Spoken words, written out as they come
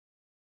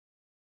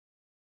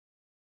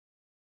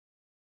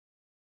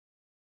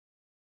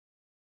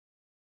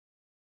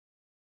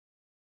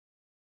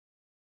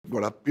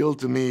what appealed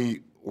to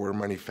me were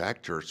many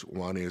factors.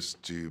 One is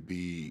to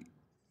be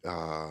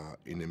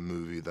in a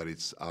movie that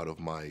is out of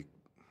my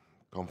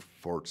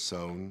comfort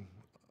zone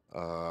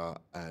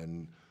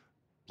and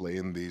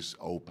playing this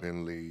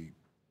openly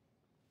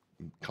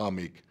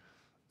comic,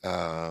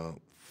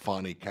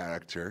 funny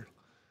character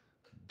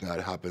that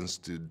happens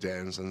to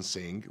dance and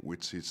sing,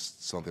 which is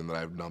something that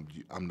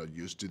I'm not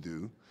used to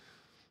do,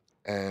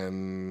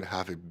 and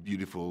have a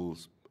beautiful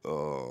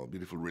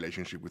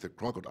relationship with a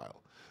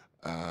crocodile.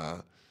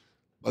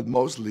 But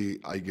mostly,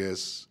 I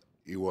guess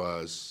it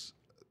was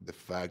the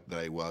fact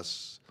that I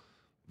was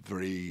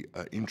very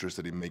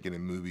interested in making a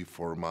movie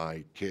for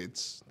my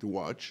kids to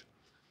watch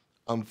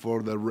and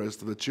for the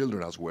rest of the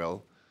children as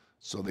well.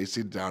 So they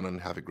sit down and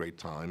have a great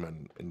time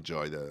and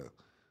enjoy the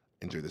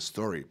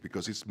story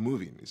because it's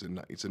moving.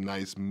 It's a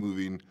nice,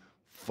 moving,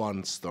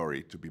 fun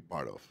story to be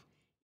part of.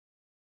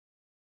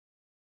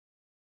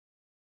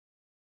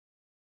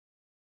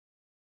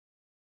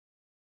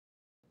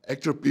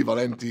 Hector P.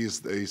 Valenti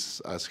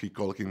is, as he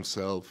called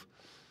himself,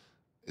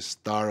 a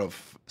star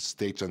of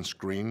stage and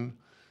screen,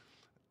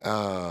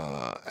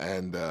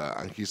 and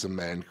he's a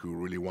man who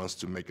really wants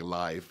to make a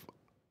life,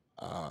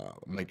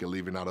 make a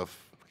living out of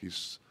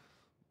his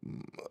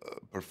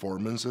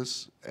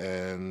performances,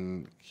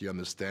 and he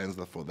understands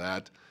that for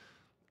that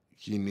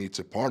he needs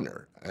a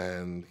partner,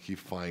 and he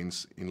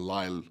finds in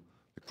Lyle,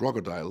 the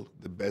crocodile,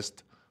 the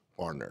best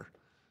partner,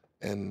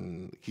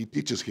 and he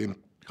teaches him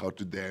how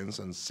to dance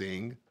and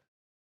sing.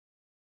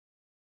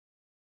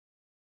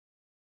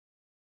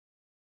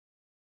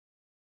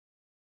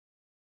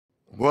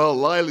 Well,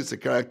 Lyle is a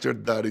character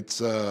that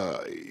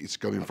it's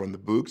coming from the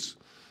books,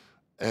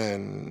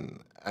 and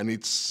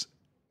it's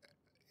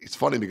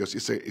funny because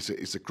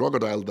it's a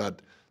crocodile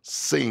that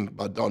sing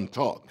but don't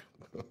talk,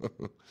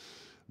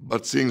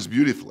 but sings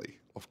beautifully,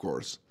 of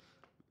course,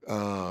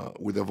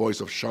 with the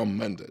voice of Shawn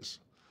Mendes,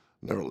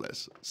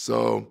 nevertheless.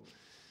 So,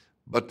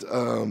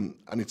 and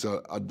it's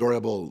an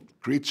adorable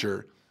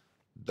creature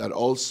that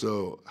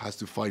also has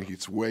to find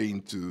its way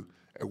into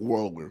a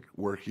world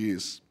where he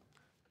is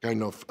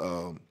kind of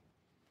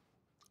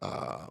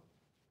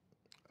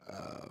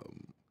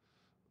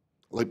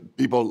like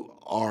people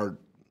are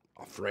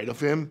afraid of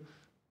him.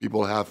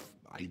 People have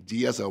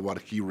ideas of what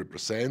he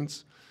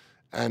represents,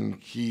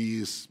 and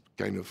he's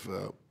kind of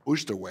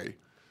pushed away.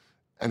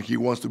 And he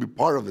wants to be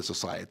part of the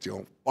society,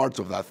 or part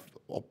of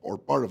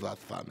that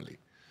family.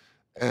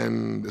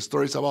 And the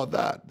story is about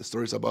that. The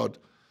story is about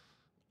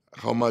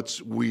how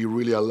much we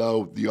really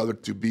allow the other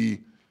to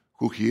be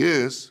who he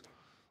is,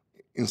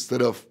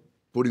 instead of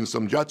putting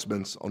some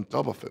judgments on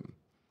top of him.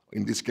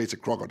 In this case, a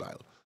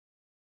crocodile.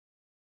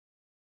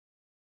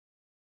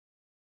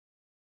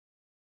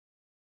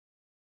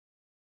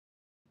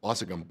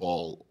 Bostic and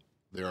Paul,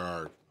 they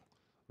are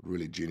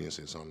really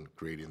geniuses on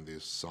creating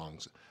these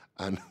songs.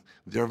 And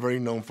they're very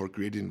known for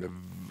creating the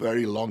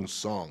very long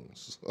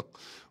songs,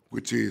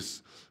 which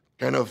is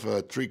kind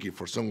of tricky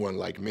for someone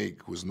like me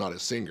who's not a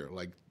singer,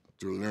 like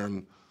to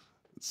learn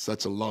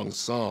such a long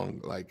song,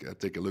 like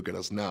Take a Look at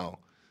Us Now.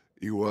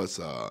 It was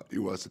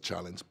a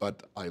challenge,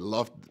 but I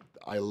loved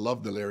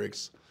the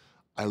lyrics,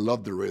 I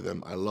love the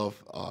rhythm, I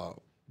love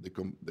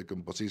the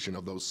composition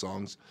of those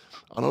songs,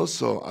 and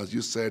also, as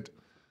you said,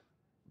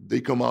 they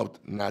come out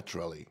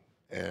naturally,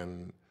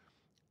 and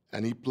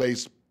he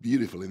plays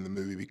beautifully in the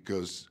movie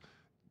because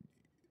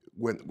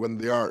when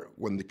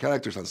the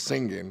characters are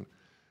singing,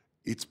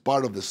 it's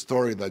part of the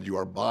story that you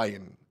are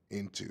buying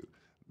into.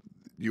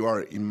 You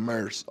are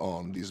immersed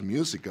on this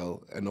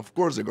musical, and of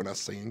course they're gonna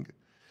sing,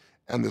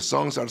 and the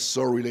songs are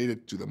so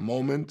related to the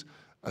moment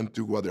and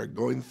to what they're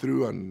going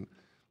through, and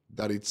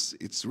that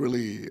it's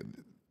really,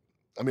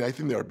 I mean, I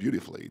think they are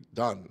beautifully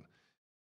done.